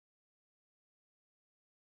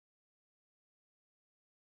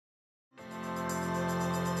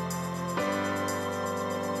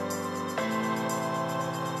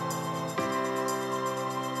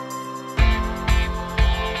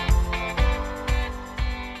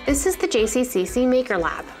This is the JCCC Maker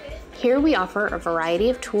Lab. Here we offer a variety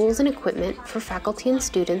of tools and equipment for faculty and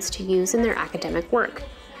students to use in their academic work.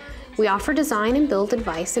 We offer design and build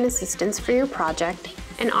advice and assistance for your project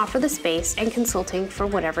and offer the space and consulting for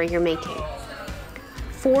whatever you're making.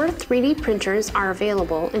 4 3D printers are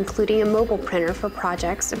available, including a mobile printer for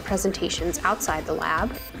projects and presentations outside the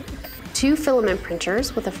lab, 2 filament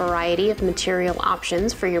printers with a variety of material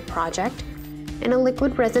options for your project, and a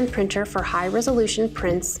liquid resin printer for high-resolution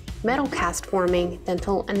prints, metal cast forming,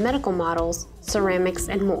 dental and medical models, ceramics,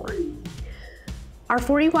 and more. Our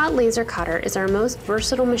 40-watt laser cutter is our most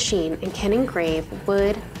versatile machine and can engrave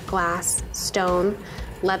wood, glass, stone,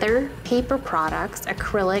 leather, paper products,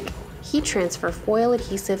 acrylic, heat transfer, foil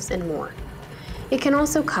adhesives, and more. It can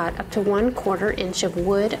also cut up to 1/4 inch of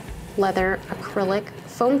wood, leather, acrylic,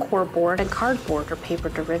 foam core board, and cardboard or paper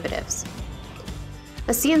derivatives.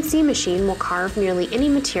 A CNC machine will carve nearly any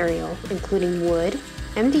material, including wood,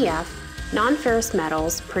 MDF, non-ferrous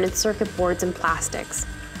metals, printed circuit boards, and plastics.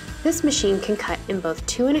 This machine can cut in both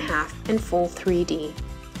 2.5 and full 3D.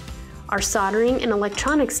 Our soldering and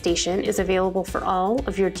electronics station is available for all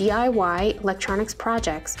of your DIY electronics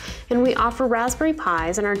projects, and we offer Raspberry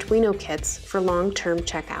Pis and Arduino kits for long-term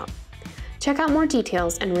checkout. Check out more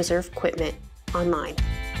details and reserve equipment online.